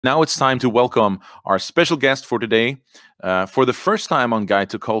Now it's time to welcome our special guest for today. For the first time on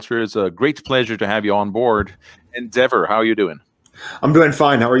Guide to Culture, it's a great pleasure to have you on board. Endeavor, how are you doing? I'm doing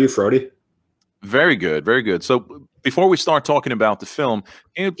fine. How are you, Frody? Very good, very good. So before we start talking about the film,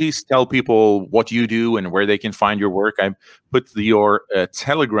 can you please tell people what you do and where they can find your work? I put your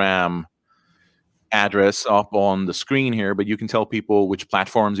Telegram address up on the screen here, but you can tell people which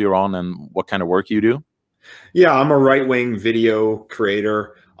platforms you're on and what kind of work you do. Yeah, I'm a right-wing video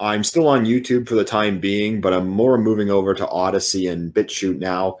creator. I'm still on YouTube for the time being, but I'm more moving over to Odyssey and BitChute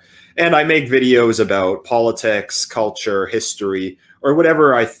now. And I make videos about politics, culture, history, or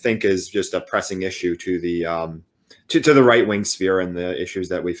whatever I think is just a pressing issue to the to the right-wing sphere and the issues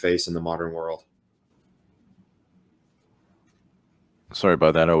that we face in the modern world. Sorry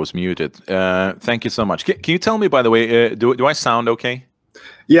about that. I was muted. Thank you so much. Can you tell me, by the way, do I sound okay?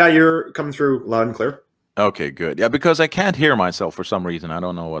 Yeah, you're coming through loud and clear. Okay, good. Yeah, because I can't hear myself for some reason. I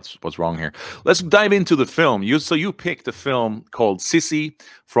don't know what's wrong here. Let's dive into the film. You picked a film called Sissi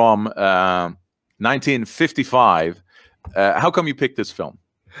from 1955. How come you picked this film?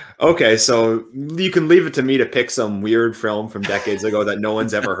 Okay, so you can leave it to me to pick some weird film from decades ago that no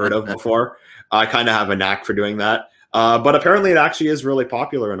one's ever heard of before. I kind of have a knack for doing that. But apparently it actually is really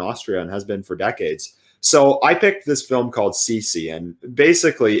popular in Austria and has been for decades. So I picked this film called Sissi, and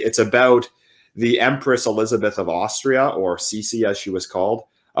basically it's about the Empress Elizabeth of Austria, or Sissi as she was called.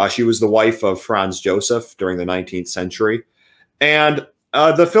 She was the wife of Franz Joseph during the 19th century. And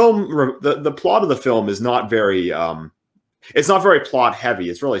the plot of the film is not very, it's not very plot heavy.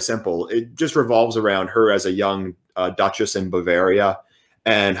 It's really simple. It just revolves around her as a young duchess in Bavaria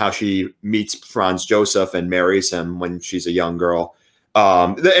and how she meets Franz Joseph and marries him when she's a young girl.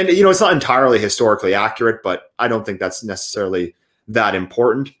 And, you know, it's not entirely historically accurate, but I don't think that's necessarily that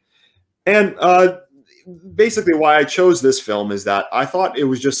important. And basically why I chose this film is that I thought it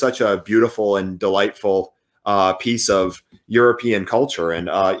was just such a beautiful and delightful piece of European culture. And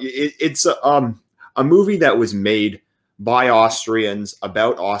it's a movie that was made by Austrians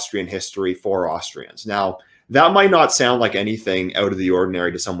about Austrian history for Austrians. Now, that might not sound like anything out of the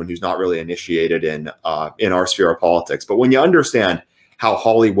ordinary to someone who's not really initiated in our sphere of politics. But when you understand how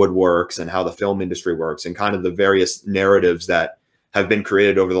Hollywood works and how the film industry works and kind of the various narratives that have been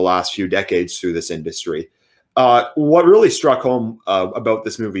created over the last few decades through this industry. What really struck home about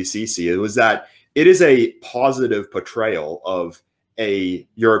this movie, Sissi, was that it is a positive portrayal of a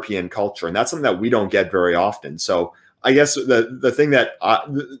European culture. And that's something that we don't get very often. So I guess the thing that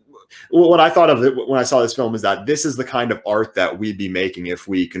what I thought of when I saw this film is that this is the kind of art that we'd be making if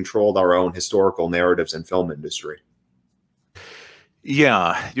we controlled our own historical narratives and film industry.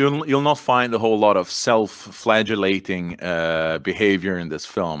 Yeah, you'll not find a whole lot of self-flagellating behavior in this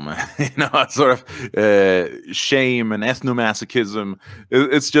film. You know, sort of shame and ethnomasochism.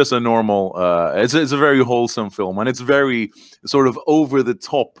 It's just a normal. It's a very wholesome film, and it's very sort of over the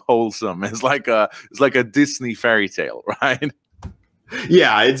top wholesome. It's like a Disney fairy tale, right?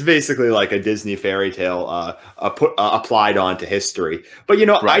 Yeah, it's basically like a Disney fairy tale applied onto history. But, you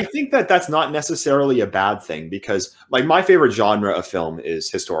know, right. I think that that's not necessarily a bad thing because, like, my favorite genre of film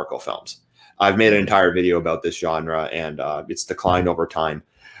is historical films. I've made an entire video about this genre and its decline over time.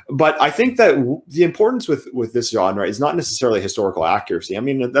 But I think that the importance with this genre is not necessarily historical accuracy. I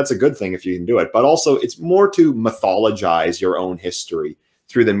mean, that's a good thing if you can do it. But also, it's more to mythologize your own history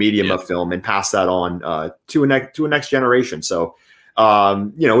through the medium of film and pass that on to a next generation. So,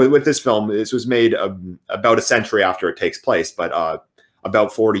 you know, with this film, this was made about a century after it takes place, but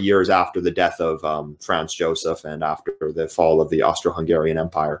about 40 years after the death of Franz Joseph and after the fall of the Austro-Hungarian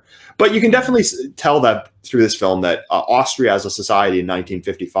Empire. But you can definitely tell that through this film that Austria as a society in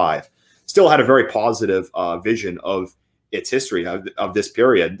 1955 still had a very positive vision of its history of this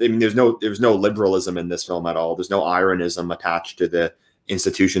period. I mean, there's no liberalism in this film at all. There's no ironism attached to the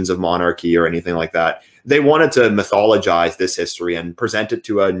institutions of monarchy or anything like that. They wanted to mythologize this history and present it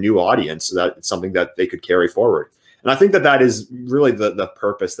to a new audience so that it's something that they could carry forward. And I think that that is really the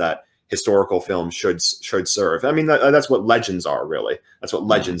purpose that historical films should serve. I mean, that's what legends are, really. That's what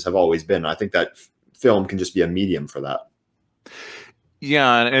legends have always been. I think that film can just be a medium for that.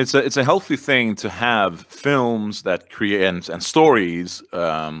 Yeah, and it's a healthy thing to have films that create and stories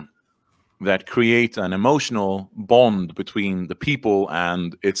that create an emotional bond between the people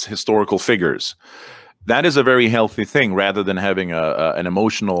and its historical figures. That is a very healthy thing, rather than having an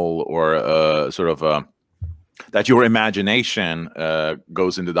emotional or sort of that your imagination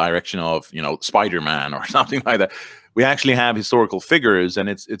goes in the direction of, you know, Spider-Man or something like that. We actually have historical figures, and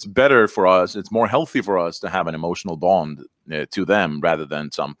it's better for us. It's more healthy for us to have an emotional bond to them rather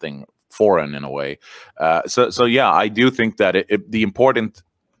than something foreign in a way. So yeah, I do think that the important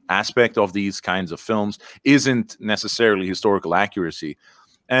aspect of these kinds of films isn't necessarily historical accuracy.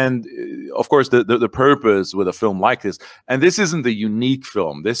 And of course, the purpose with a film like this, and this isn't a unique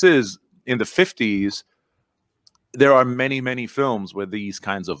film. This is in the 50s. There are many, many films with these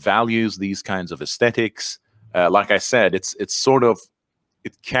kinds of values, these kinds of aesthetics. Like I said, it's sort of,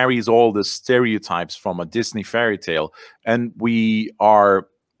 it carries all the stereotypes from a Disney fairy tale, and we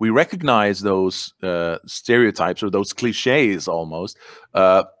recognize those stereotypes or those cliches almost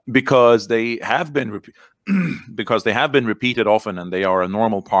because they have been repeated often, and they are a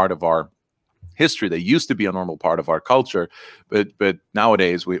normal part of our history. They used to be a normal part of our culture, but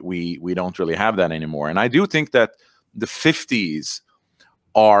nowadays we don't really have that anymore. And I do think that the 50s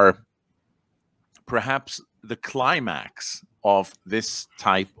are perhaps the climax of this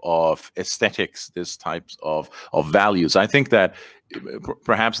type of aesthetics, this types of values. I think that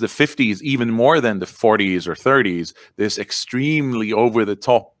perhaps the 50s, even more than the 40s or 30s, this extremely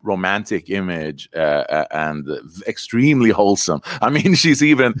over-the-top romantic image and extremely wholesome. I mean, she's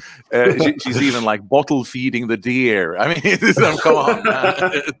even she's even like bottle feeding the deer. I mean, come on,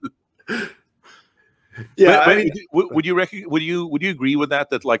 man. Yeah, but would you agree with that?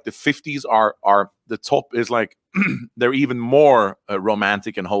 That like the 50s are the top is like they're even more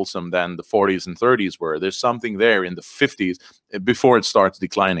romantic and wholesome than the 40s and 30s were. There's something there in the 50s before it starts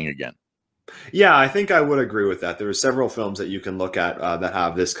declining again. Yeah, I think I would agree with that. There are several films that you can look at that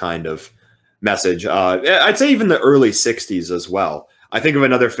have this kind of message. I'd say even the early 60s as well. I think of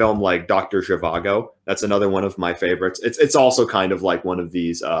another film like Dr. Zhivago. That's another one of my favorites. It's also kind of like one of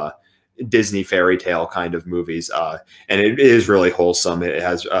these Disney fairy tale kind of movies, and it is really wholesome. It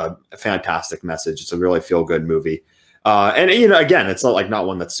has a fantastic message. It's a really feel good movie, and you know, again, it's not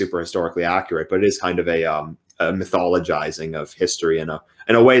one that's super historically accurate, but it is kind of a mythologizing of history in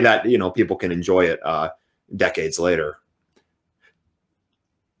a way that, you know, people can enjoy it decades later.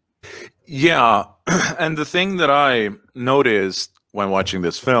 Yeah, and the thing that I noticed when watching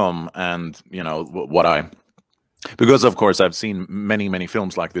this film, and you know because of course I've seen many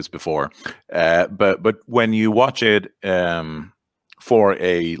films like this before, but when you watch it for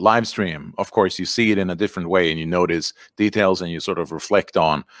a live stream, of course you see it in a different way, and you notice details, and you sort of reflect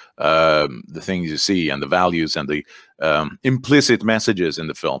on the things you see and the values and the implicit messages in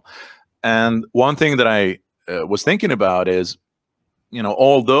the film. And one thing that I was thinking about is, you know,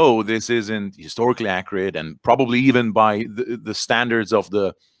 although this isn't historically accurate, and probably even by the standards of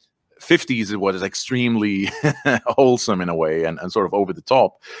the 50s, it was extremely wholesome in a way and sort of over the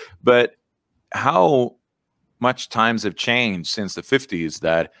top. But how much times have changed since the 50s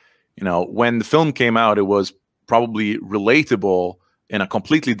that, you know, when the film came out, it was probably relatable in a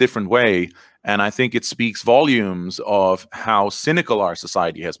completely different way. And I think it speaks volumes of how cynical our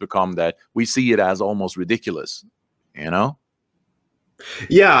society has become, that we see it as almost ridiculous, you know?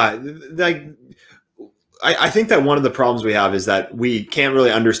 Yeah, like I think that one of the problems we have is that we can't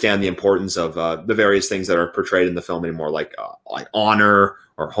really understand the importance of the various things that are portrayed in the film anymore, like honor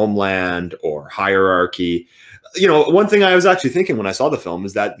or homeland or hierarchy. You know, one thing I was actually thinking when I saw the film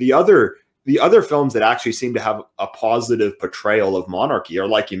is that the other films that actually seem to have a positive portrayal of monarchy are,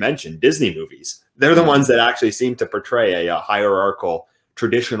 like you mentioned, Disney movies. They're the ones that actually seem to portray a hierarchical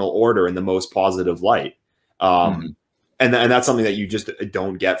traditional order in the most positive light. And that's something that you just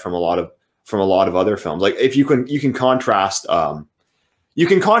don't get from a lot of other films. Like if you can contrast it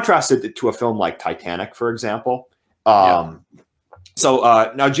to a film like Titanic, for example.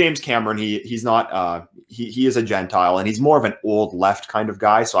 So now James Cameron, he's not he is a Gentile, and he's more of an old left kind of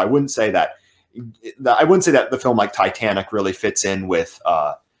guy. So I wouldn't say that the film like Titanic really fits in with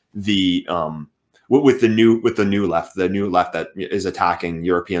the new left that is attacking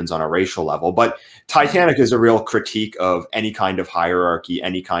Europeans on a racial level. But Titanic is a real critique of any kind of hierarchy,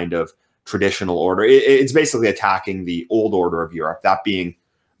 any kind of traditional order. It's basically attacking the old order of Europe, that being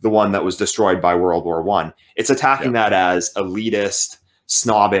the one that was destroyed by World War I. It's attacking that as elitist,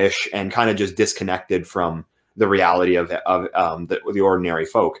 snobbish, and kind of just disconnected from the reality of the ordinary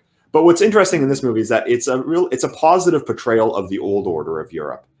folk. But what's interesting in this movie is that it's a positive portrayal of the old order of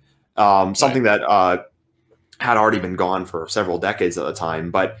Europe, something that had already been gone for several decades at the time.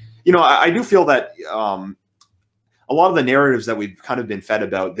 But you know, I do feel that a lot of the narratives that we've kind of been fed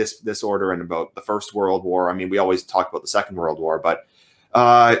about this order and about the First World War. I mean, we always talk about the Second World War, but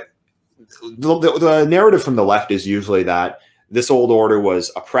the narrative from the left is usually that this old order was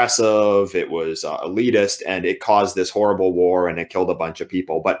oppressive, it was elitist, and it caused this horrible war, and it killed a bunch of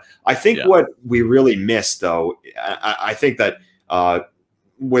people. But I think what we really miss, though, I think that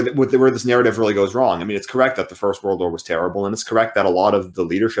where this narrative really goes wrong. I mean, it's correct that the First World War was terrible, and it's correct that a lot of the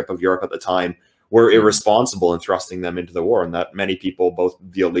leadership of Europe at the time were irresponsible in thrusting them into the war, and that many people, both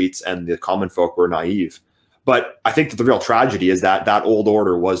the elites and the common folk, were naive. But I think that the real tragedy is that that old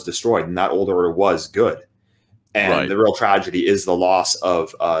order was destroyed, and that old order was good. And the real tragedy is the loss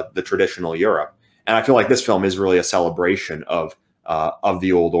of the traditional Europe. And I feel like this film is really a celebration of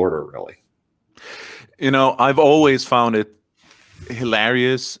the old order, really. You know, I've always found it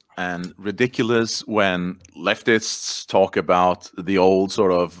hilarious and ridiculous when leftists talk about the old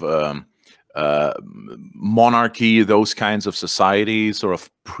sort of monarchy, those kinds of societies, sort of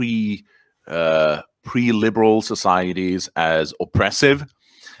pre-liberal societies, as oppressive,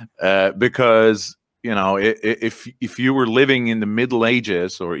 because, you know, if you were living in the Middle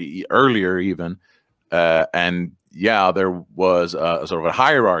Ages or earlier even, and yeah, there was a sort of a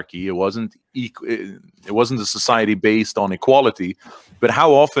hierarchy. It wasn't a society based on equality, but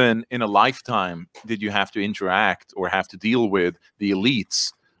how often in a lifetime did you have to interact or have to deal with the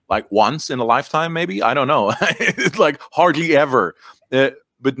elites? Like once in a lifetime, maybe? I don't know. It's like hardly ever.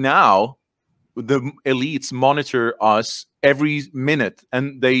 But now the elites monitor us every minute,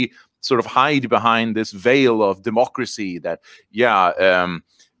 and they sort of hide behind this veil of democracy that, you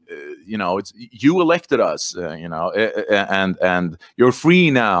know, it's you elected us, you know, and you're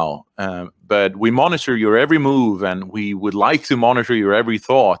free now, but we monitor your every move, and we would like to monitor your every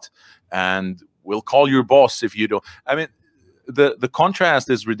thought, and we'll call your boss if you don't. I mean, the contrast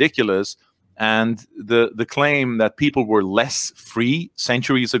is ridiculous, and the claim that people were less free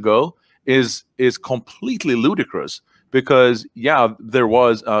centuries ago is completely ludicrous. Because there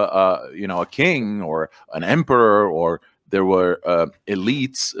was you know, a king or an emperor, or there were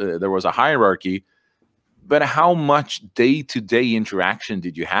elites, there was a hierarchy, but how much day-to-day interaction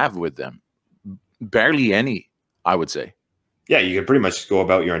did you have with them? Barely any, I would say. Yeah, you could pretty much go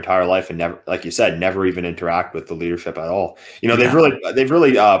about your entire life and never, like you said, never even interact with the leadership at all. You know, they've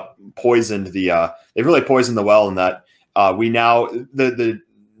really poisoned the well, in that we now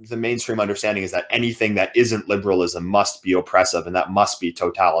the mainstream understanding is that anything that isn't liberalism must be oppressive, and that must be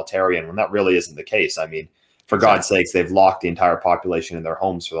totalitarian, when that really isn't the case. I mean, for God's sakes, they've locked the entire population in their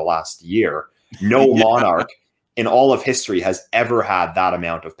homes for the last year. No monarch in all of history has ever had that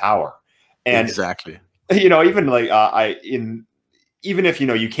amount of power. And you know, even like even if, you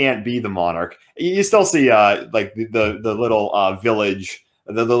know, you can't be the monarch, you still see like the little village,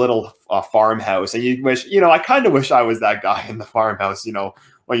 the little farmhouse, and you wish, you know, I kind of wish I was that guy in the farmhouse, you know,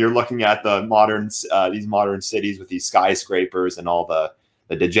 when you're looking at the these modern cities with these skyscrapers and all the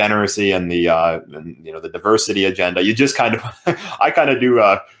degeneracy and the you know, the diversity agenda. You just kind of I kind of do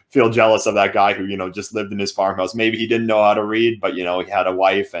feel jealous of that guy who, you know, just lived in his farmhouse. Maybe he didn't know how to read, but, you know, he had a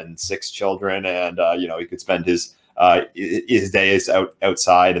wife and 6 children, and you know, he could spend his days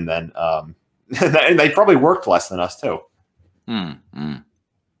outside, and then and they probably worked less than us too.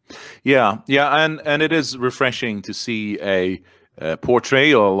 Yeah, and it is refreshing to see a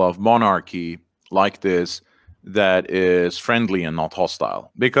portrayal of monarchy like this that is friendly and not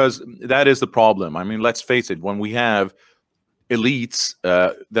hostile, because that is the problem. I mean, let's face it, when we have elites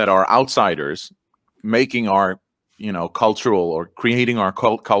that are outsiders making our, you know, cultural, or creating our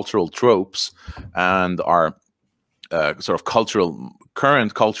cultural tropes and our sort of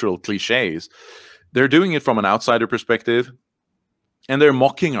current cultural cliches, they're doing it from an outsider perspective, and they're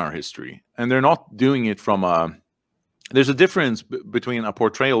mocking our history, and they're not doing it from a there's a difference between a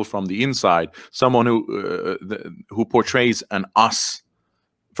portrayal from the inside, someone who portrays an us,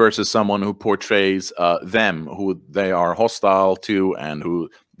 versus someone who portrays them, who they are hostile to, and who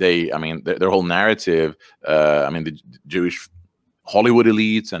I mean, their whole narrative, I mean, the Jewish Hollywood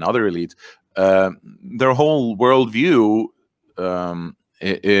elites and other elites, their whole worldview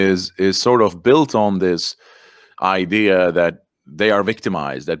is sort of built on this idea that they are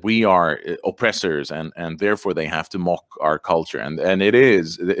victimized, that we are oppressors, and therefore they have to mock our culture. And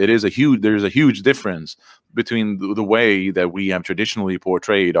there's a huge difference between the way that we have traditionally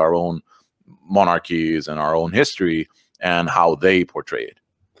portrayed our own monarchies and our own history, and how they portray it.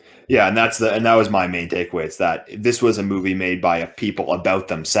 Yeah, and that was my main takeaway. It's that this was a movie made by a people about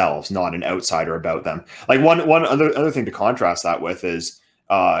themselves, not an outsider about them. Like one other thing to contrast that with is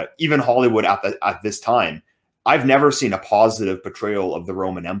even Hollywood at this time. I've never seen a positive portrayal of the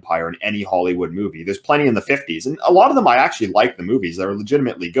Roman Empire in any Hollywood movie. There's plenty in the 50s, and a lot of them I actually like the movies. They're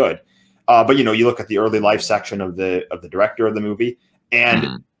legitimately good. But you know, you look at the early life section of the director of the movie,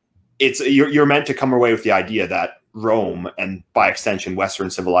 and you're meant to come away with the idea that Rome, and by extension Western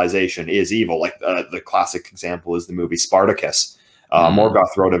civilization, is evil. Like the classic example is the movie Spartacus.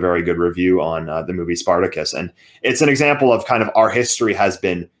 Morgoth wrote a very good review on the movie Spartacus, and it's an example of kind of our history has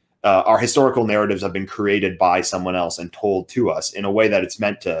been our historical narratives have been created by someone else and told to us in a way that it's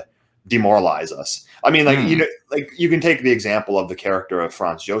meant to demoralize us. I mean, like, you know, like you can take the example of the character of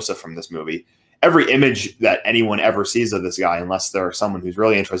Franz Josef from this movie. Every image that anyone ever sees of this guy, unless they're someone who's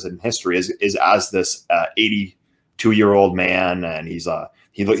really interested in history, is as this 82-year-old man, and he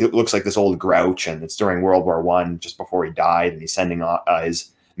looks like this old grouch, and it's during World War I, just before he died, and he's sending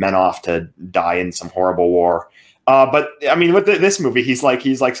his men off to die in some horrible war. But I mean, with this movie, he's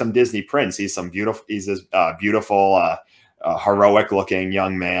like some Disney prince. He's this beautiful, heroic looking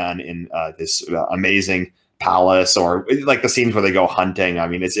young man in this amazing palace, or like the scenes where they go hunting. I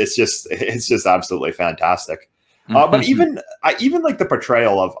mean, it's just absolutely fantastic. But even like the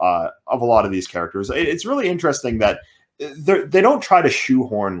portrayal of a lot of these characters, it's really interesting that they don't try to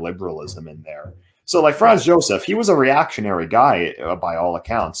shoehorn liberalism in there. So like Franz Josef, he was a reactionary guy by all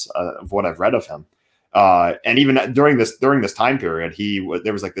accounts of what I've read of him. And even during this time period,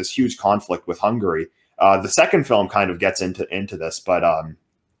 there was like this huge conflict with Hungary. The second film kind of gets into this, but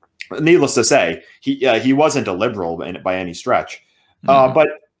needless to say, he wasn't a liberal by any stretch. But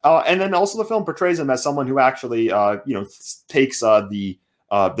and then also the film portrays him as someone who actually takes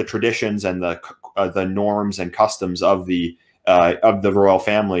the traditions and the norms and customs of the royal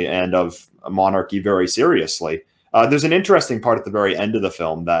family and of monarchy very seriously. There's an interesting part at the very end of the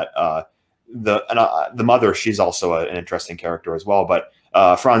film that the mother, she's also an interesting character as well, but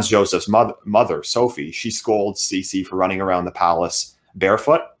Franz Josef's mother, Sophie, she scolds Sissi for running around the palace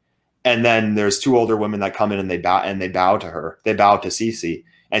barefoot. And then there's two older women that come in and they bow to her. They bow to Sissi,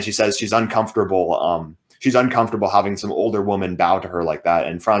 and she says she's uncomfortable. She's uncomfortable having some older woman bow to her like that.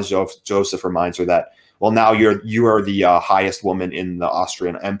 And Franz Josef reminds her that, well, now you are the highest woman in the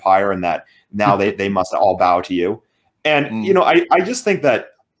Austrian Empire, and that now they must all bow to you. And you know, I just think that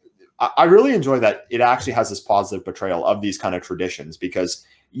I really enjoy that it actually has this positive portrayal of these kind of traditions, because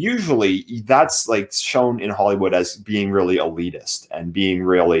usually that's like shown in Hollywood as being really elitist and being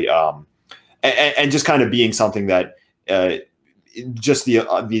really and just kind of being something that just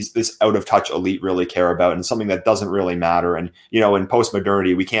this out of touch elite really care about, and something that doesn't really matter. And you know, in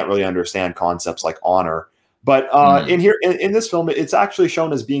postmodernity, we can't really understand concepts like honor. But in this film, it's actually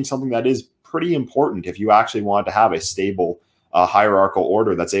shown as being something that is pretty important if you actually want to have a stable hierarchical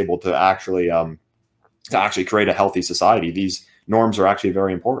order that's able to actually create a healthy society. These norms are actually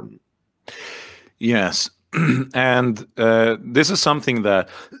very important. Yes. And this is something that,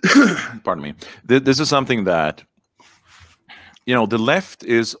 pardon me, this is something that, you know, the left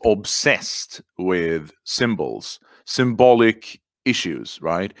is obsessed with symbols, symbolic issues,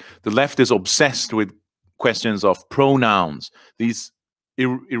 right? The left is obsessed with questions of pronouns, these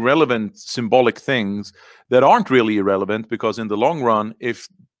irrelevant symbolic things that aren't really irrelevant, because in the long run, if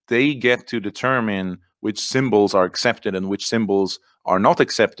they get to determine which symbols are accepted and which symbols are not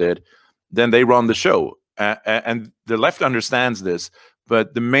accepted, then they run the show. And the left understands this,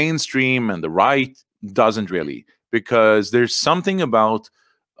 but the mainstream and the right doesn't really, because there's something about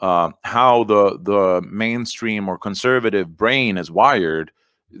how the mainstream or conservative brain is wired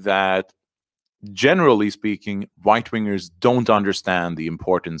that, generally speaking, right-wingers don't understand the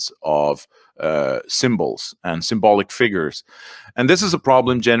importance of symbols and symbolic figures. And this is a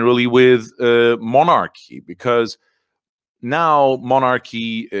problem generally with monarchy, because now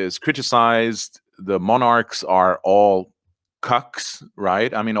monarchy is criticized. The monarchs are all cucks,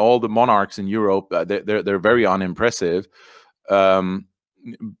 right? I mean, all the monarchs in Europe, they're very unimpressive.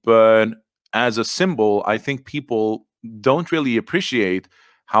 But as a symbol, I think people don't really appreciate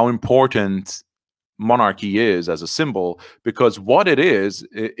how important monarchy is as a symbol, because what it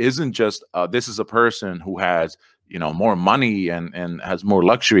isn't just this is a person who has, you know, more money and has more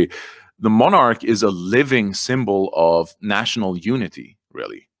luxury. The monarch is a living symbol of national unity,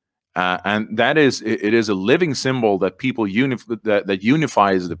 really, and it is a living symbol that people that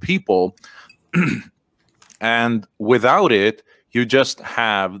unifies the people. And without it, you just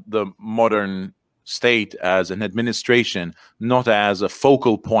have the modern state as an administration, not as a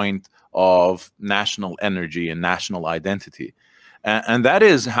focal point of national energy and national identity. And that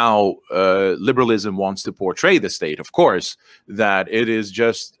is how liberalism wants to portray the state, of course, that it is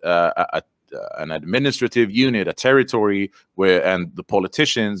just an administrative unit, a territory and the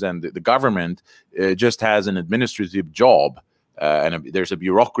politicians and the government just has an administrative job. And there's a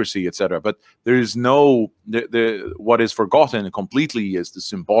bureaucracy, etc. But there's no what is forgotten completely is the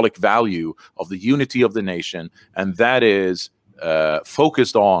symbolic value of the unity of the nation, and that is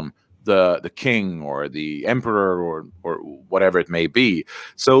focused on the king or the emperor or whatever it may be.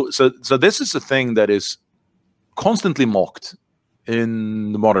 So this is a thing that is constantly mocked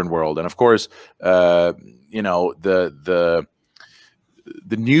in the modern world, and of course, you know, the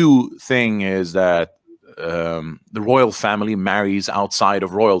new thing is that the royal family marries outside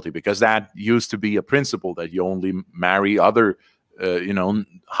of royalty, because that used to be a principle that you only marry other,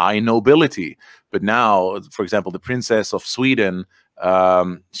 high nobility. But now, for example, the Princess of Sweden,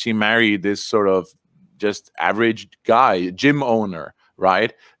 she married this sort of just average guy, gym owner,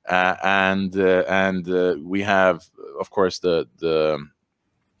 right? And we have, of course,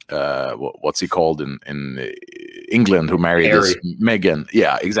 what's he called in England, who married Harry. this Meghan?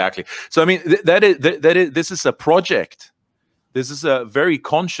 Yeah, exactly. So I mean, this is a project. This is a very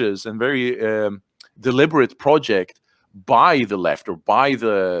conscious and very deliberate project by the left, or by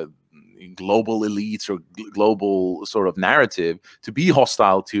the global elites, or global sort of narrative, to be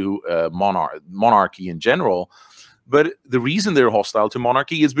hostile to monarchy in general. But the reason they're hostile to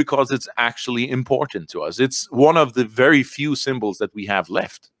monarchy is because it's actually important to us. It's one of the very few symbols that we have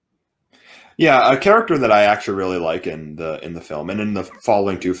left. Yeah, a character that I actually really like in the film, and in the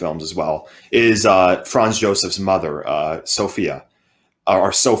following two films as well, is Franz Joseph's mother, Sophia,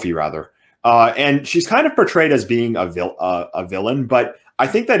 or Sophie rather. And she's kind of portrayed as being a villain, but I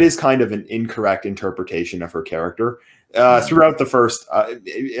think that is kind of an incorrect interpretation of her character. Throughout the first, at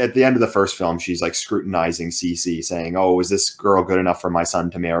the end of the first film, she's like scrutinizing Sissi, saying, "Oh, is this girl good enough for my son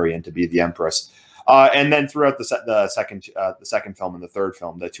to marry and to be the empress?" And then throughout the second film and the third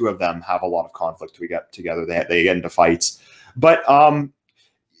film, the two of them have a lot of conflict. We get together; they get into fights. But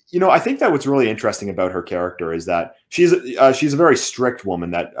I think that what's really interesting about her character is that she's a very strict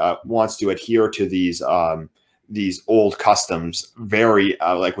woman that wants to adhere to these old customs, very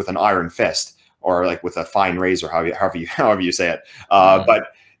like with an iron fist, or like with a fine razor, however you say it. But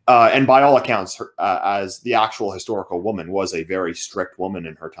and by all accounts, her, as the actual historical woman, was a very strict woman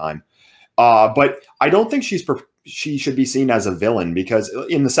in her time. But I don't think she should be seen as a villain, because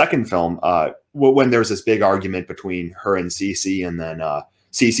in the second film, when there's this big argument between her and Sissi, and then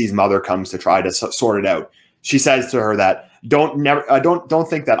Sissi's mother comes to try to sort it out, she says to her that don't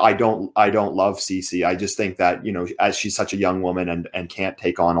think that I don't love Sissi. I just think that, as she's such a young woman and can't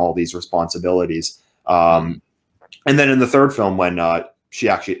take on all these responsibilities. And then in the third film, when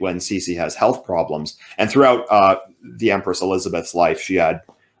Sissi has health problems, and throughout the Empress Elizabeth's life, she had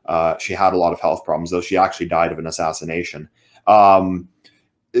a lot of health problems, though she actually died of an assassination.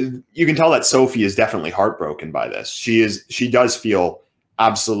 You can tell that Sophie is definitely heartbroken by this. She does feel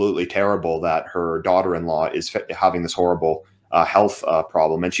absolutely terrible that her daughter-in-law is having this horrible health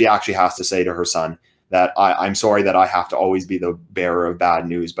problem. And she actually has to say to her son that I'm sorry that I have to always be the bearer of bad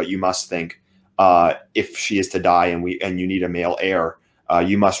news, but you must think if she is to die and you need a male heir,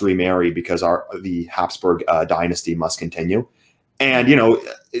 you must remarry, because the Habsburg dynasty must continue. And,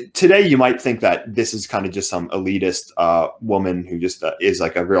 today you might think that this is kind of just some elitist woman who just is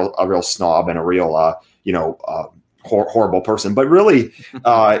like a real snob and a real, horrible person. But really,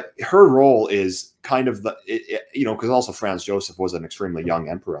 her role is kind of because also Franz Joseph was an extremely young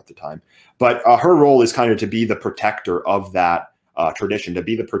emperor at the time. But her role is kind of to be the protector of that tradition, to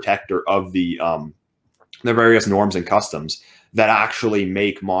be the protector of the various norms and customs that actually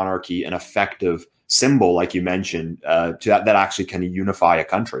make monarchy an effective symbol, like you mentioned, that actually can unify a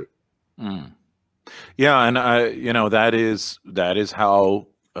country. Yeah, and that is how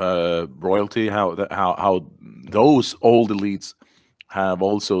royalty, how those old elites have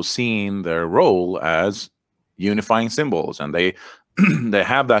also seen their role as unifying symbols, and they they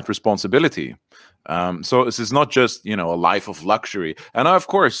have that responsibility. So this is not just a life of luxury. And of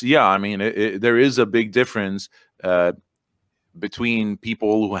course, yeah, I mean, there is a big difference between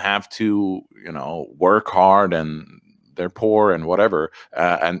people who have to work hard and they're poor and whatever,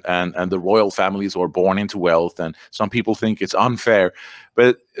 and the royal families who are born into wealth. And some people think it's unfair,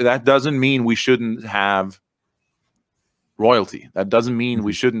 but that doesn't mean we shouldn't have royalty. That doesn't mean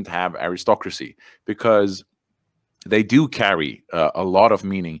we shouldn't have aristocracy, because they do carry a lot of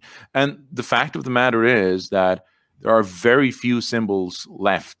meaning. And the fact of the matter is that there are very few symbols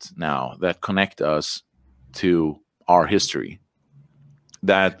left now that connect us to our history,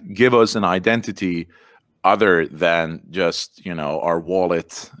 that give us an identity other than just our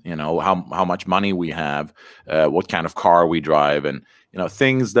wallet, how much money we have, what kind of car we drive, and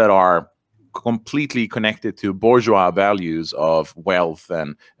things that are completely connected to bourgeois values of wealth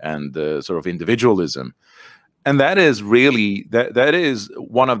and sort of individualism. And that is really that is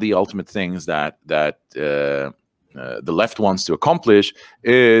one of the ultimate things that the left wants to accomplish,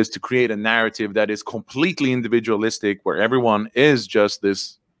 is to create a narrative that is completely individualistic, where everyone is just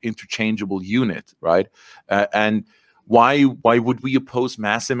this interchangeable unit, right? And why would we oppose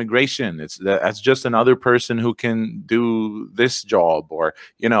mass immigration? That's just another person who can do this job, or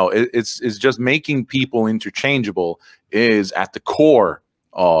it's just making people interchangeable is at the core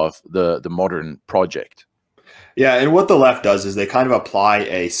of the modern project. Yeah, and what the left does is they kind of apply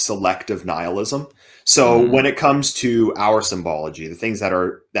a selective nihilism. So when it comes to our symbology, the things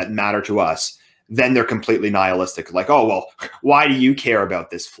that matter to us, then they're completely nihilistic. Like, oh, well, why do you care about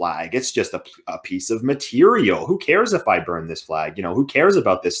this flag? It's just a piece of material. Who cares if I burn this flag? You know, who cares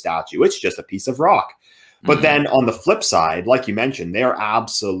about this statue? It's just a piece of rock. But then on the flip side, like you mentioned, they are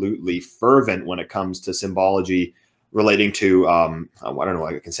absolutely fervent when it comes to symbology relating to, I don't know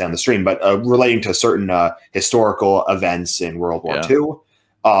what I can say on the stream, but relating to certain historical events in World War II,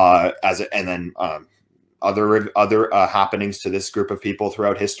 and then other happenings to this group of people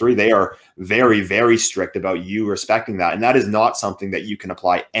throughout history. They are very, very strict about you respecting that. And that is not something that you can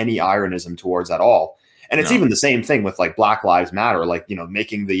apply any ironism towards at all. And it's even the same thing with like Black Lives Matter, like, you know,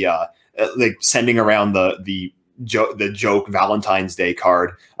 making the, like sending around the joke Valentine's Day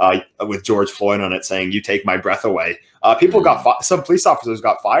card with George Floyd on it saying, "You take my breath away." People some police officers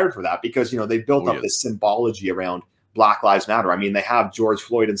got fired for that because, you know, they built up this symbology around Black Lives Matter. I mean, they have George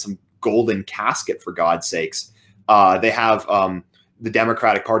Floyd in some golden casket, for God's sakes. They have the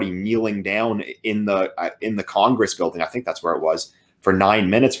Democratic Party kneeling down in the Congress building. I think that's where it was, for 9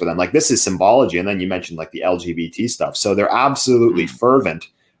 minutes for them. Like, this is symbology. And then you mentioned like the LGBT stuff. So they're absolutely fervent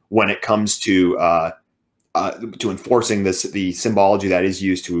when it comes to enforcing the symbology that is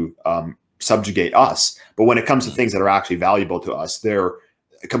used to subjugate us. But when it comes to things that are actually valuable to us, they're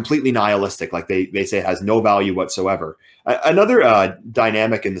completely nihilistic. Like they say it has no value whatsoever. Another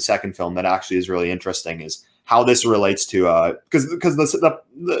dynamic in the second film that actually is really interesting is how this relates to because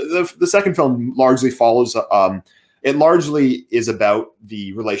the second film largely follows. It largely is about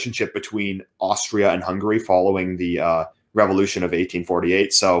the relationship between Austria and Hungary following the revolution of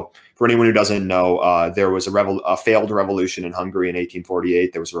 1848. So for anyone who doesn't know, there was a failed revolution in Hungary in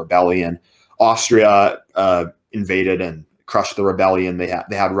 1848. There was a rebellion. Austria invaded and crushed the rebellion. They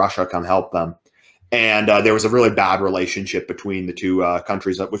had Russia come help them. And there was a really bad relationship between the two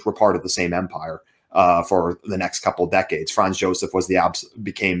countries, which were part of the same empire for the next couple of decades. Franz Joseph was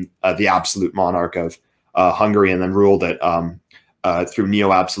became the absolute monarch of Hungary, and then ruled it through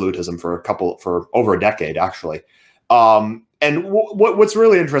neo-absolutism for over a decade, actually. And what's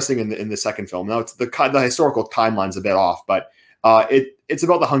really interesting in the second film, now it's the historical timeline's a bit off, but it's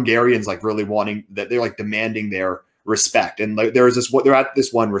about the Hungarians like really wanting that, they're like demanding their respect, and like, they're at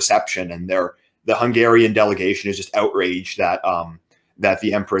this one reception, and the Hungarian delegation is just outraged that that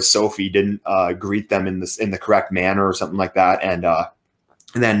the Empress Sophie didn't greet them in the correct manner or something like that, and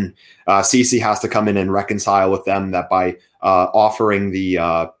then Sissi has to come in and reconcile with them that by offering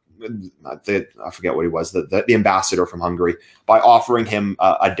I forget what he was, the ambassador from Hungary, by offering him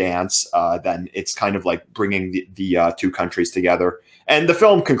a dance, then it's kind of like bringing the two countries together. And the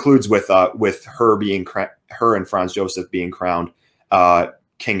film concludes with her and Franz Joseph being crowned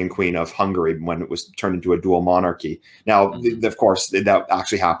king and queen of Hungary when it was turned into a dual monarchy. Now, of course, that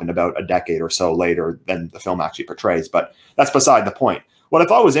actually happened about a decade or so later than the film actually portrays, but that's beside the point. What I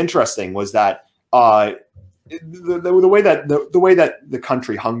thought was interesting was that the way that the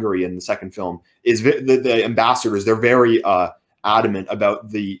country Hungary in the second film is, the ambassadors, they're very adamant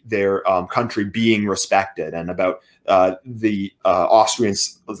about their country being respected, and about the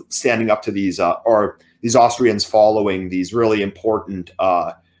Austrians standing up to these Austrians following these really important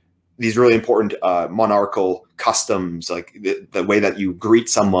monarchical customs, like the way that you greet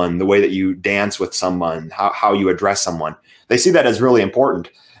someone, the way that you dance with someone, how you address someone. They see that as really important.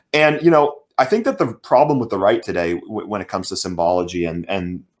 And, you know, I think that the problem with the right today when it comes to symbology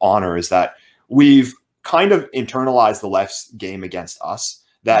and honor is that we've kind of internalized the left's game against us.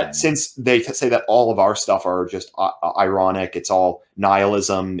 That since they say that all of our stuff are just ironic, it's all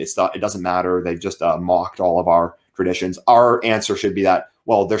nihilism, it doesn't matter, they've just mocked all of our traditions. Our answer should be that,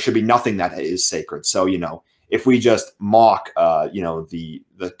 well, there should be nothing that is sacred. So, you know, if we just mock, you know, the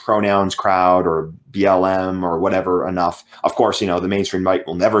pronouns crowd or BLM or whatever enough, of course, you know, the mainstream right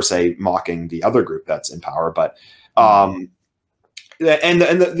will never say mocking the other group that's in power. But the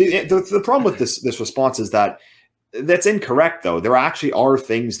problem with this response is that that's incorrect, though. There actually are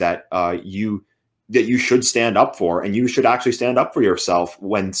things that you should stand up for, and you should actually stand up for yourself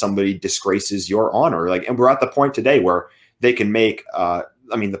when somebody disgraces your honor. Like, and we're at the point today where they can make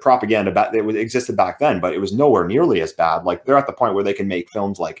I mean, the propaganda it existed back then, but it was nowhere nearly as bad. Like, they're at the point where they can make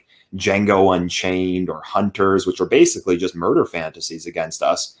films like Django Unchained or Hunters, which are basically just murder fantasies against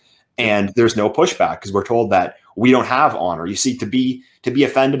us. And there's no pushback because we're told that we don't have honor. You see, to be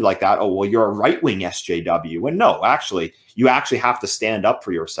offended like that, oh, well, you're a right-wing SJW. And no, actually, you actually have to stand up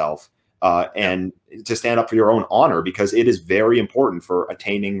for yourself and to stand up for your own honor, because it is very important for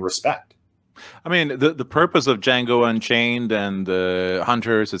attaining respect. I mean, the purpose of Django Unchained and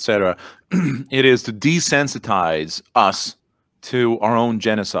Hunters, etc., it is to desensitize us to our own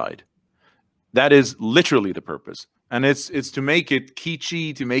genocide. That is literally the purpose. And it's to make it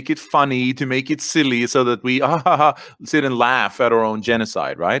kitschy, to make it funny, to make it silly, so that we sit and laugh at our own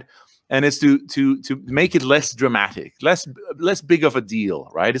genocide, right? And it's to make it less dramatic, less big of a deal,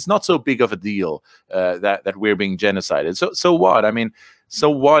 right? It's not so big of a deal that we're being genocided. So what? I mean, so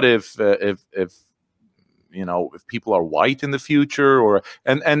what if you know, if people are white in the future, or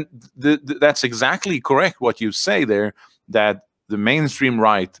and that's exactly correct what you say there, that the mainstream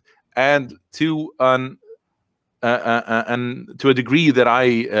right, and to a degree that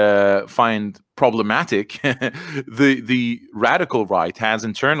I find problematic, the radical right has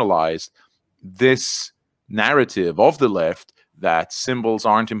internalized this narrative of the left that symbols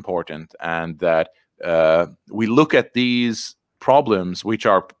aren't important, and that we look at these problems, which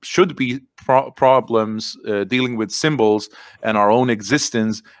should be problems dealing with symbols and our own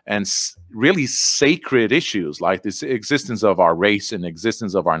existence, and really sacred issues like this existence of our race and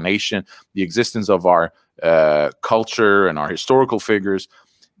existence of our nation, the existence of our culture and our historical figures.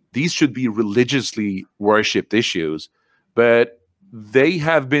 These should be religiously worshipped issues, but they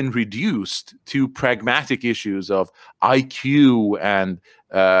have been reduced to pragmatic issues of IQ and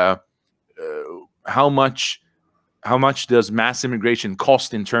how much does mass immigration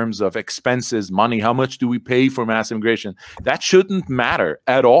cost in terms of expenses, money? How much do we pay for mass immigration? That shouldn't matter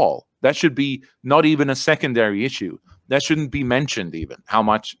at all. That should be not even a secondary issue. That shouldn't be mentioned even, how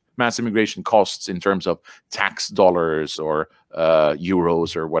much mass immigration costs in terms of tax dollars or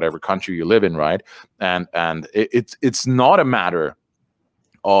euros or whatever country you live in, right? And it's not a matter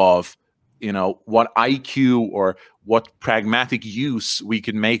of, you know, what IQ or what pragmatic use we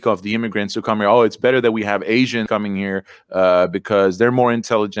can make of the immigrants who come here. Oh, it's better that we have Asians coming here because they're more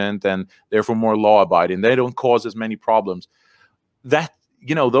intelligent and therefore more law-abiding. They don't cause as many problems. That,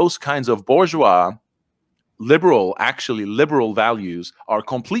 you know, those kinds of bourgeois, liberal values are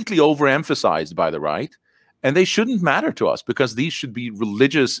completely overemphasized by the right, and they shouldn't matter to us because these should be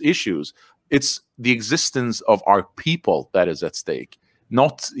religious issues. It's the existence of our people that is at stake,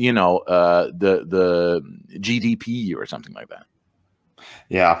 not, you know, the GDP or something like that.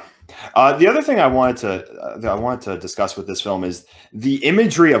 Yeah. The other thing I wanted to discuss with this film is the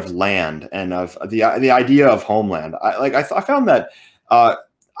imagery of land and of the idea of homeland. I found that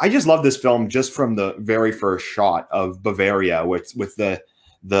I just love this film just from the very first shot of Bavaria with the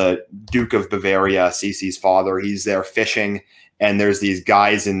Duke of Bavaria, Sissi's father. He's there fishing, and there's these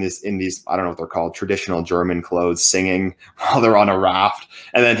guys in these, I don't know what they're called, traditional German clothes, singing while they're on a raft.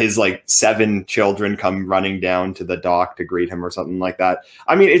 And then his like 7 children come running down to the dock to greet him or something like that.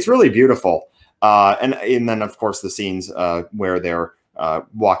 I mean, it's really beautiful. And then of course the scenes where they're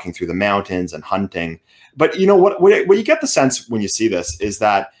walking through the mountains and hunting. But you know what you get the sense when you see this is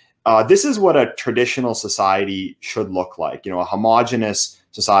that this is what a traditional society should look like. You know, a homogeneous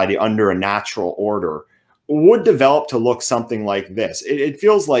society under a natural order would develop to look something like this. It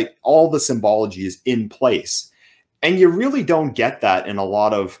feels like all the symbology is in place, and you really don't get that in a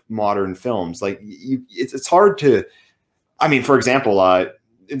lot of modern films. Like it's hard to, I mean, for example,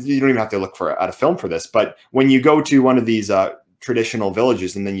 you don't even have to look at a film for this, but when you go to one of these traditional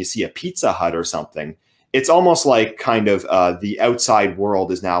villages and then you see a Pizza Hut or something, it's almost like kind of the outside world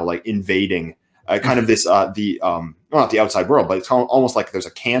is now like invading kind of this, well, not the outside world, but it's almost like there's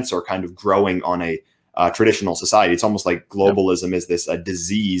a cancer kind of growing on a traditional society. It's almost like globalism is this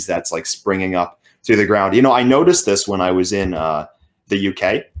disease that's like springing up through the ground. You know, I noticed this when I was in the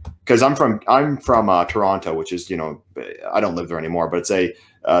UK, because I'm from Toronto, which is, you know, I don't live there anymore, but it's a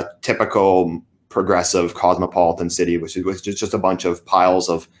typical progressive cosmopolitan city, which is just a bunch of piles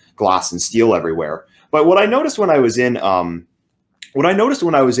of glass and steel everywhere. But what I noticed when I was in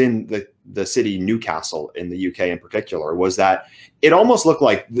the city Newcastle in the UK in particular was that it almost looked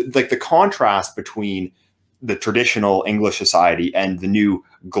like the contrast between the traditional English society and the new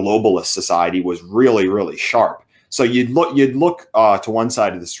globalist society was really, really sharp. So you'd look to one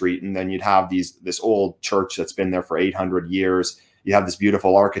side of the street, and then you'd have this old church that's been there for 800 years. You have this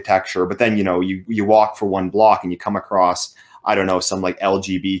beautiful architecture, but then, you know, you walk for one block and you come across, I don't know, some like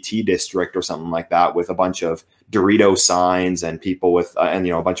LGBT district or something like that with a bunch of Dorito signs and people with, and,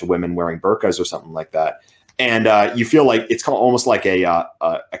 you know, a bunch of women wearing burqas or something like that. And you feel like it's almost like a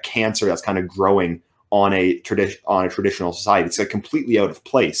cancer that's kind of growing on a traditional society. It's like completely out of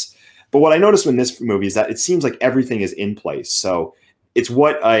place. But what I noticed in this movie is that it seems like everything is in place. So it's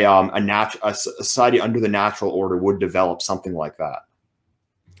what a society under the natural order would develop, something like that.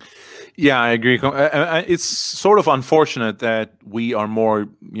 Yeah, I agree. It's sort of unfortunate that we are more,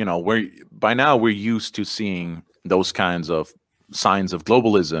 you know, we're by now we're used to seeing those kinds of signs of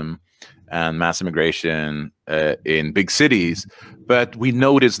globalism and mass immigration in big cities, but we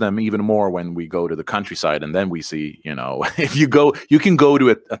notice them even more when we go to the countryside, and then we see, if you can go to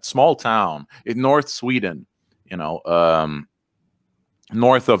a small town in North Sweden,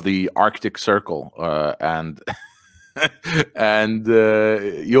 north of the Arctic Circle, and and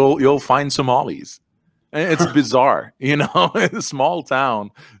you'll find Somalis. It's bizarre, a small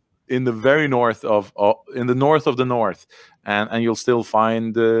town in the very north of the north, and you'll still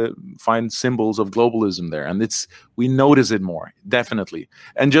find symbols of globalism there, and we notice it more, definitely.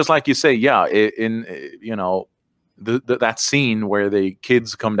 And just like you say, yeah, in that scene where the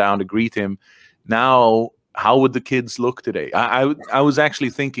kids come down to greet him. Now, how would the kids look today? I was actually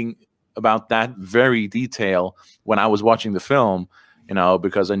thinking about that very detail when I was watching the film,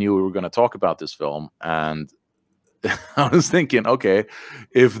 because I knew we were going to talk about this film, and I was thinking, okay,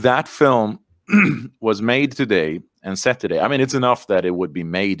 if that film was made today and set today, I mean, it's enough that it would be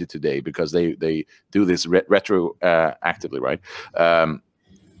made today because they do this retroactively, right?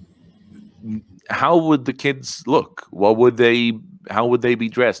 How would the kids look? How would they be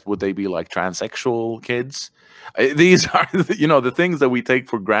dressed? Would they be like transsexual kids? These are, the things that we take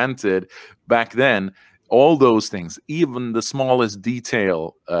for granted back then. All those things, even the smallest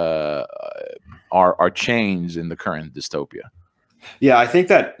detail, are changed in the current dystopia. Yeah, I think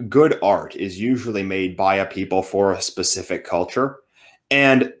that good art is usually made by a people for a specific culture,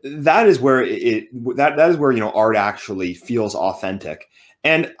 and that is where that is where art actually feels authentic.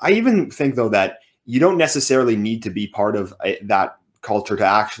 And I even think, though, that you don't necessarily need to be part of that culture to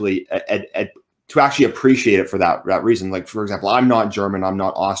actually appreciate it for that reason. Like, for example, I'm not German, I'm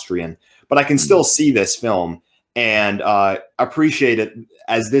not Austrian, but I can still see this film and appreciate it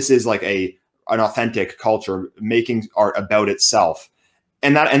as this is like an authentic culture making art about itself.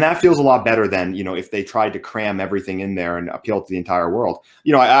 And that feels a lot better than, if they tried to cram everything in there and appeal to the entire world.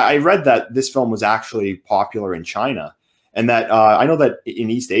 I read that this film was actually popular in China, and that I know that in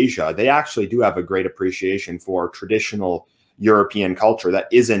East Asia, they actually do have a great appreciation for traditional European culture that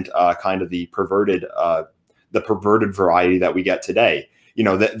isn't kind of the perverted variety that we get today.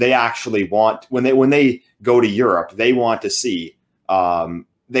 They actually want, when they go to Europe, they want to see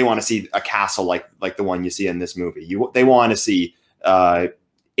a castle like the one you see in this movie. They want to see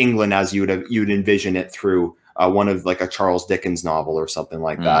England as you'd envision it through one of like a Charles Dickens novel or something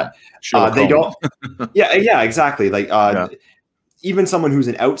like that. They don't. Yeah, exactly. Like even someone who's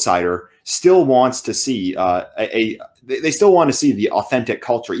an outsider still wants to see they still want to see the authentic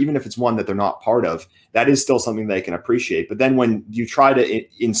culture, even if it's one that they're not part of. That is still something they can appreciate. But then when you try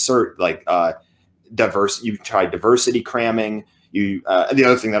to insert like diversity cramming. The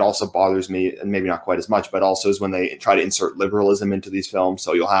other thing that also bothers me, and maybe not quite as much, but also is when they try to insert liberalism into these films.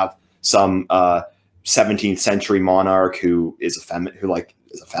 So you'll have some 17th century monarch who is a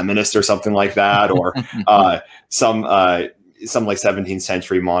feminist or something like that, or some like 17th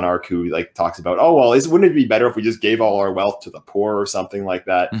century monarch who like talks about, oh well, wouldn't it be better if we just gave all our wealth to the poor or something like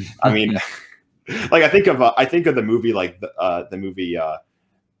that? I mean, like I think of the movie like the movie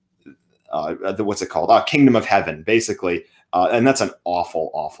what's it called? Kingdom of Heaven, basically. And that's an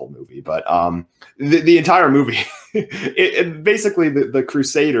awful movie. But the entire movie, basically the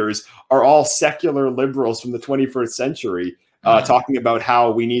Crusaders are all secular liberals from the 21st century, talking about how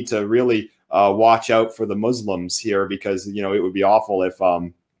we need to really watch out for the Muslims here because it would be awful if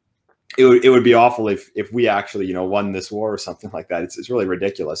it would be awful if we actually won this war or something like that. It's really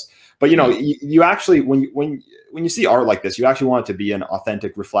ridiculous. But you actually when you see art like this, you actually want it to be an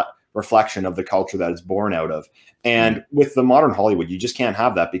authentic reflection of the culture that it's born out of. And with the modern Hollywood, you just can't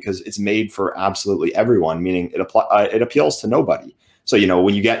have that because it's made for absolutely everyone, meaning it appeals to nobody. So,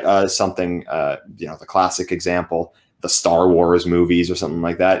 when you get something, the classic example, the Star Wars movies or something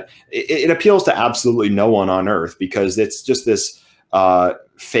like that, it appeals to absolutely no one on earth because it's just this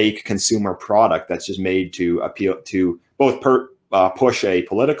fake consumer product that's just made to appeal to both push a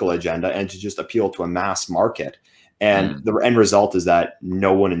political agenda and to just appeal to a mass market. And the end result is that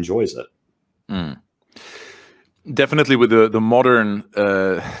no one enjoys it. Definitely, with the modern,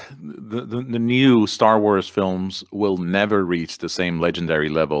 the new Star Wars films will never reach the same legendary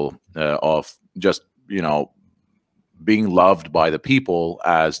level of just being loved by the people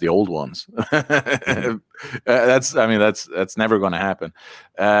as the old ones. That's never going to happen.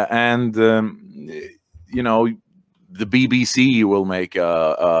 And the BBC will make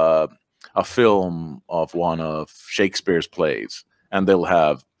a film of one of Shakespeare's plays, and they'll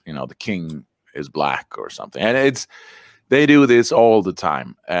have the king is black or something, and they do this all the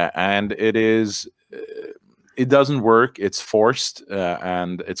time, and it is it doesn't work. It's forced,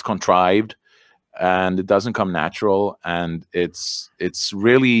 and it's contrived, and it doesn't come natural, and it's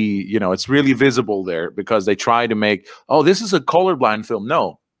really, you know, it's really visible there, because they try to make, oh, this is a colorblind film.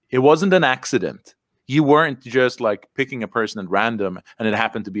 No, it wasn't an accident. You weren't just like picking a person at random and it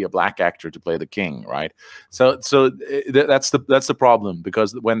happened to be a black actor to play the king, right? So that's the problem,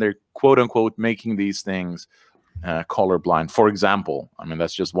 because when they're quote unquote making these things colorblind, for example, I mean,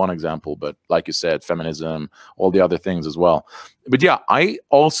 that's just one example, but like you said, feminism, all the other things as well. But yeah, I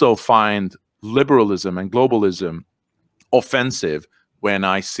also find liberalism and globalism offensive when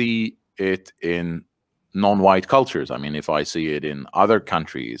I see it in non-white cultures. I mean, if I see it in other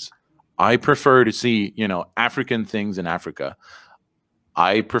countries, I prefer to see, you know, African things in Africa.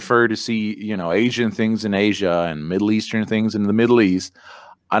 I prefer to see, you know, Asian things in Asia and Middle Eastern things in the Middle East.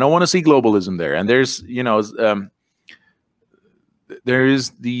 I don't want to see globalism there. And there's, you know, there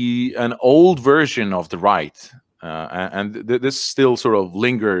is an old version of the right, and this still sort of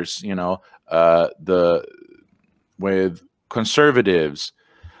lingers, you know, with conservatives.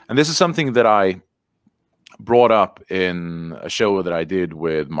 And this is something that I brought up in a show that I did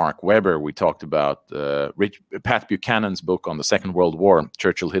with Mark Webber. We talked about Pat Buchanan's book on the Second World War,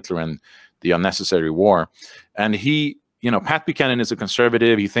 Churchill, Hitler, and the Unnecessary War. And he, you know, Pat Buchanan is a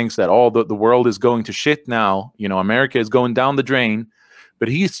conservative. He thinks that all the world is going to shit now. You know, America is going down the drain. But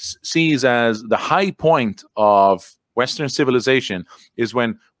he sees as the high point of Western civilization is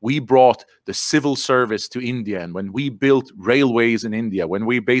when we brought the civil service to India, and when we built railways in India, when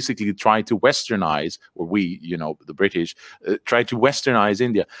we basically tried to westernize, or we, you know, the British, tried to westernize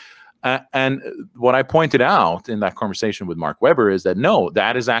India. And what I pointed out in that conversation with Mark Webber is that, no,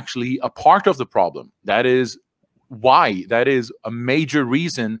 that is actually a part of the problem. That is why, that is a major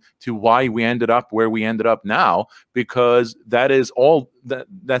reason to why we ended up where we ended up now, because that is all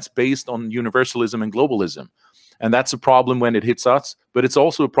that's based on universalism and globalism. And that's a problem when it hits us, but it's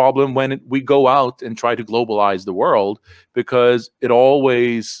also a problem when we go out and try to globalize the world, because it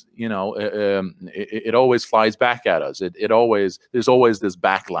always, you know, it always flies back at us. There's always this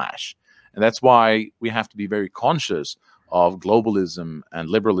backlash. And that's why we have to be very conscious of globalism and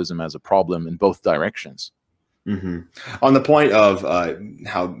liberalism as a problem in both directions. Mm-hmm. On the point of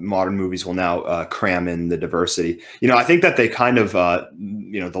how modern movies will now cram in the diversity, you know, I think that they kind of,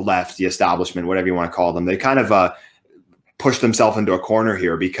 you know, the left, the establishment, whatever you want to call them, they kind of push themselves into a corner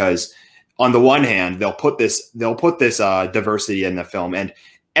here, because on the one hand, they'll put this diversity in the film, and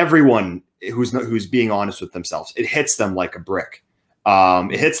everyone who's being honest with themselves, it hits them like a brick.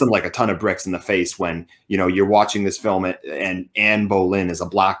 It hits them like a ton of bricks in the face when, you know, you're watching this film and Anne Boleyn is a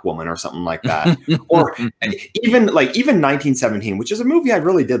black woman or something like that. Or even 1917, which is a movie I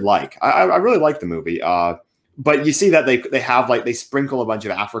really did like. I really liked the movie. But you see that they sprinkle a bunch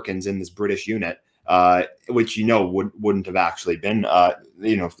of Africans in this British unit, which, you know, wouldn't have actually been,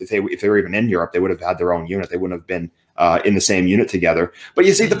 you know, if they were even in Europe, they would have had their own unit. They wouldn't have been in the same unit together. But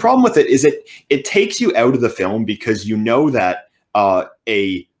you see, the problem with it is it takes you out of the film, because you know that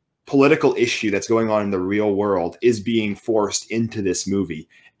a political issue that's going on in the real world is being forced into this movie,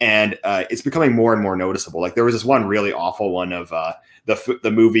 and it's becoming more and more noticeable. Like, there was this one really awful one of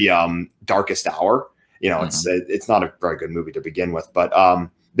the movie Darkest Hour. You know, it's not a very good movie to begin with, but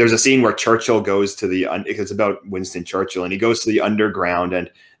there's a scene where Churchill goes to it's about Winston Churchill, and he goes to the underground,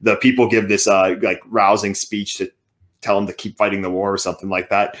 and the people give this like rousing speech to tell him to keep fighting the war or something like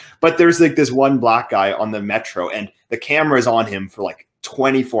that. But there's like this one black guy on the metro, and the camera is on him for like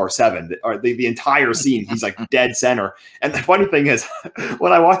 24/7, or the entire scene. He's like dead center. And the funny thing is,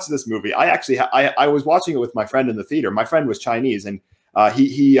 when I watched this movie, I was watching it with my friend in the theater. My friend was Chinese, and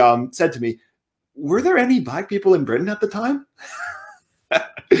he said to me, "Were there any black people in Britain at the time?"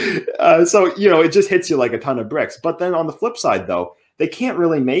 So, you know, it just hits you like a ton of bricks. But then on the flip side, though, they can't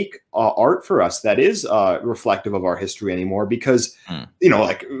really make art for us that is reflective of our history anymore, because, you know,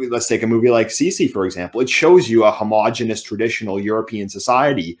 like, let's take a movie like Sissi, for example. It shows you a homogenous traditional European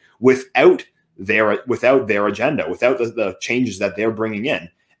society without their agenda, without the changes that they're bringing in.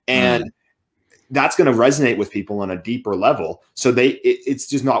 And that's going to resonate with people on a deeper level. So it's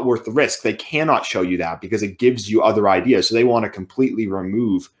just not worth the risk. They cannot show you that because it gives you other ideas. So they want to completely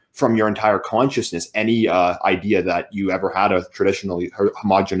remove from your entire consciousness any idea that you ever had a traditionally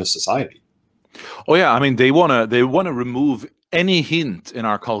homogenous society. Oh yeah, I mean, they wanna remove any hint in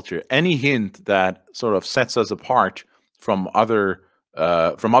our culture, any hint that sort of sets us apart from other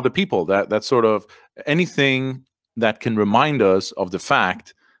people. That sort of anything that can remind us of the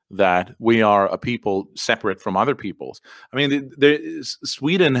fact that we are a people separate from other peoples. I mean,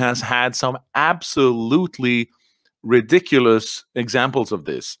 Sweden has had some absolutely ridiculous examples of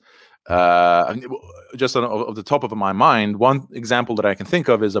this. Just of the top of my mind, one example that I can think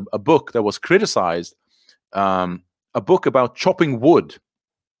of is a book that was criticized, a book about chopping wood.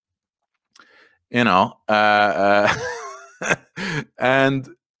 You know, and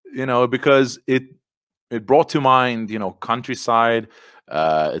because it brought to mind, countryside.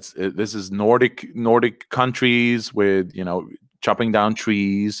 This is Nordic countries with chopping down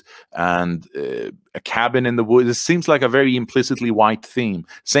trees and a cabin in the woods. It seems like a very implicitly white theme.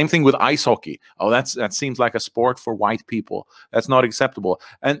 Same thing with ice hockey. Oh, that seems like a sport for white people. That's not acceptable.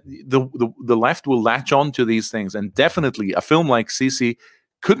 And the left will latch on to these things. And definitely a film like Sissi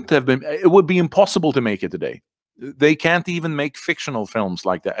couldn't have been. It would be impossible to make it today. They can't even make fictional films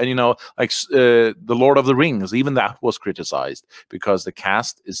like that. And like The Lord of the Rings, even that was criticized because the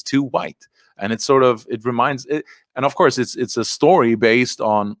cast is too white. And it reminds it, and of course it's a story based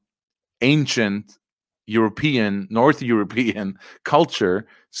on ancient North European culture.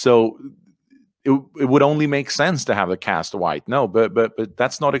 So it would only make sense to have the cast white. No, but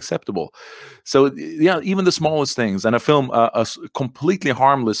that's not acceptable. So yeah, even the smallest things, and a completely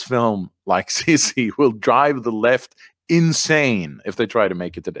harmless film like Sissi will drive the left insane if they try to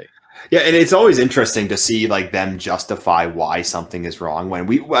make it today. Yeah, and it's always interesting to see like them justify why something is wrong when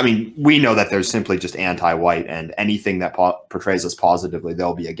we know that they're simply just anti-white, and anything that portrays us positively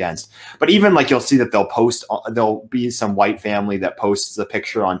they'll be against. But even like you'll see that there'll be some white family that posts a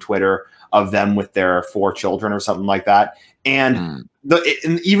picture on Twitter of them with their 4 children or something like that, and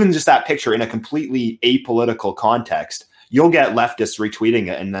and even just that picture in a completely apolitical context, you'll get leftists retweeting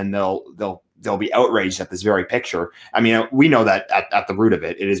it, and then they'll be outraged at this very picture. I mean, we know that at the root of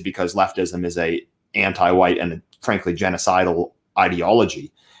it is because leftism is a anti-white and frankly genocidal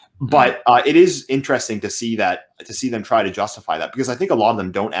ideology. But it is interesting to see them try to justify that, because I think a lot of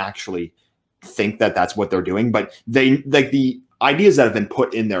them don't actually think that that's what they're doing, but they like the ideas that have been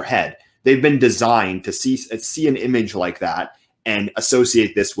put in their head. They've been designed to see an image like that and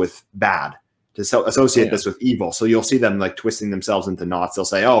associate this with bad, to associate this with evil. So you'll see them like twisting themselves into knots. They'll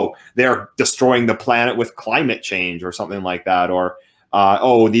say, oh, they're destroying the planet with climate change or something like that. Or,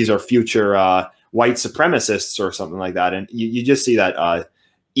 oh, these are future white supremacists or something like that. And you just see that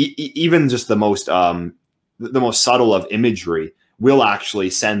even just the most subtle of imagery will actually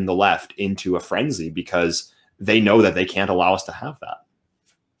send the left into a frenzy, because they know that they can't allow us to have that.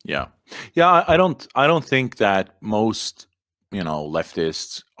 Yeah. Yeah. I don't think that most,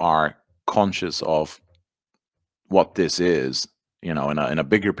 leftists are conscious of what this is, in a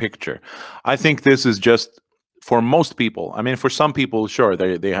bigger picture. I think this is just, for most people, I mean, for some people, sure,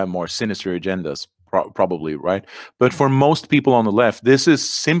 they have more sinister agendas, probably, right? But for most people on the left, this is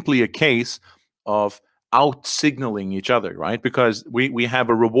simply a case of out-signaling each other, right? Because we have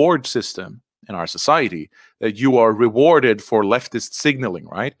a reward system in our society that you are rewarded for leftist signaling,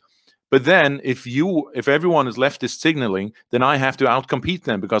 right? But then if everyone is leftist signaling, then I have to outcompete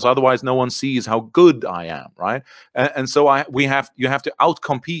them, because otherwise no one sees how good I am, right? And so you have to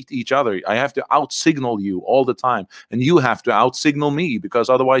outcompete each other. I have to outsignal you all the time, and you have to outsignal me, because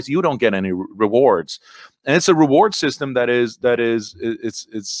otherwise you don't get any rewards. And it's a reward system it's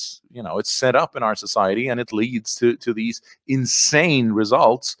set up in our society, and it leads to these insane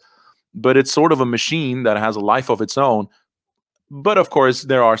results. But it's sort of a machine that has a life of its own. But of course,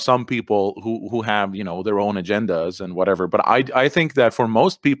 there are some people who have, their own agendas and whatever. But I think that for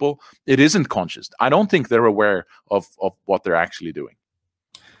most people, it isn't conscious. I don't think they're aware of what they're actually doing.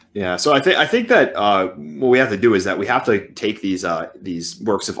 Yeah, so I think that what we have to do is that we have to take these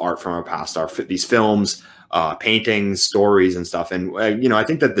works of art from our past, these films, paintings, stories, and stuff. And I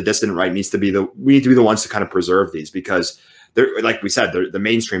think that the dissident right needs to be the ones to kind of preserve these, because they're, like we said, the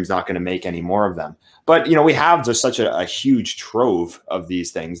mainstream's not going to make any more of them. But we have just such a huge trove of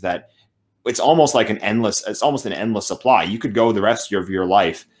these things that it's almost an endless supply. You could go the rest of your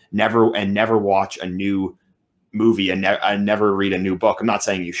life never watch a new movie and never read a new book. I'm not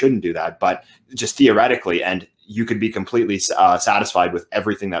saying you shouldn't do that, but just theoretically, and you could be completely satisfied with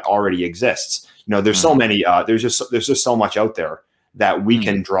everything that already exists. There's so many. There's just so much out there that we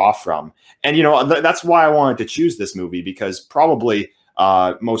can draw from, and that's why I wanted to choose this movie, because probably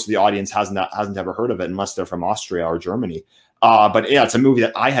most of the audience hasn't ever heard of it unless they're from Austria or Germany. But yeah, it's a movie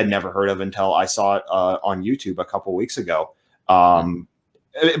that I had never heard of until I saw it on YouTube a couple weeks ago.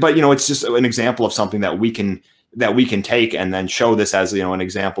 But it's just an example of something that we can take and then show this as an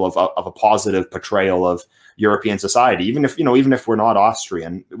example of a positive portrayal of European society. Even if we're not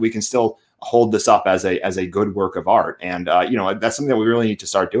Austrian, we can still hold this up as a good work of art. And that's something that we really need to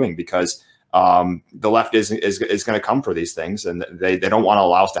start doing, because the left is going to come for these things, and they don't want to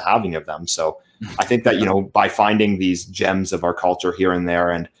allow us to have any of them. So I think that by finding these gems of our culture here and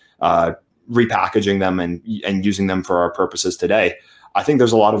there, and repackaging them and using them for our purposes today. I think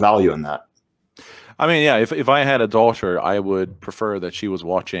there's a lot of value in that. I mean, yeah, if I had a daughter, I would prefer that she was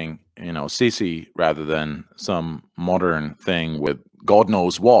watching, Sissi rather than some modern thing with God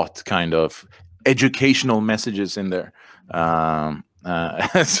knows what kind of educational messages in there.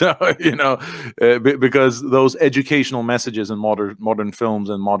 So because those educational messages in modern films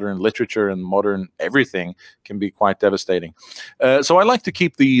and modern literature and modern everything can be quite devastating. So I like to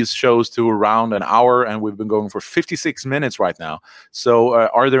keep these shows to around an hour, and we've been going for 56 minutes right now. So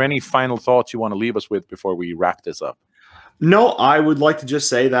are there any final thoughts you want to leave us with before we wrap this up? No, I would like to just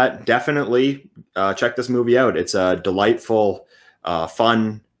say that definitely check this movie out. It's a delightful,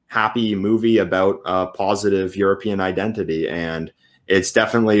 fun, happy movie about positive European identity, and it's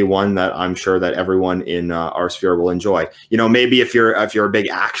definitely one that I'm sure that everyone in our sphere will enjoy. Maybe if you're a big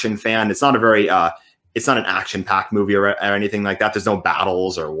action fan, it's not a very it's not an action-packed movie or anything like that. There's no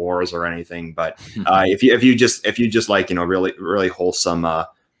battles or wars or anything. But if you just like really really wholesome,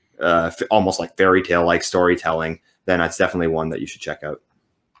 almost like fairy tale like storytelling, then that's definitely one that you should check out.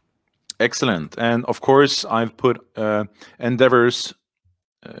 Excellent. And of course, I've put Endeavor's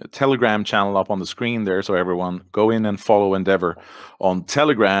Telegram channel up on the screen there, so everyone go in and follow Endeavor on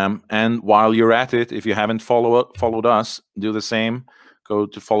Telegram. And while you're at it, if you haven't followed us, do the same. Go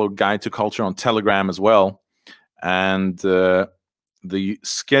to follow Guide to Culture on Telegram as well. And the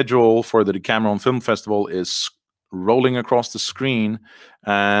schedule for the Decameron Film Festival is rolling across the screen,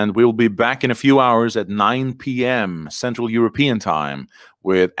 and we'll be back in a few hours at 9 p.m. Central European time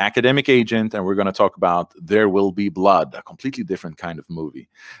with Academic Agent, and we're going to talk about There Will Be Blood, a completely different kind of movie.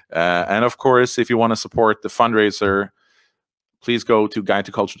 And of course, if you want to support the fundraiser, please go to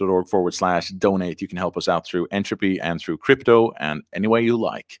guidetoculture.org/donate. You can help us out through Entropy and through crypto and any way you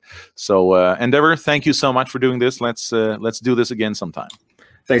like. So Endeavor, thank you so much for doing this. Let's do this again sometime.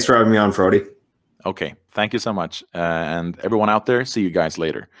 Thanks for having me on, Frody. Okay, thank you so much. And everyone out there, see you guys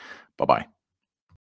later. Bye-bye.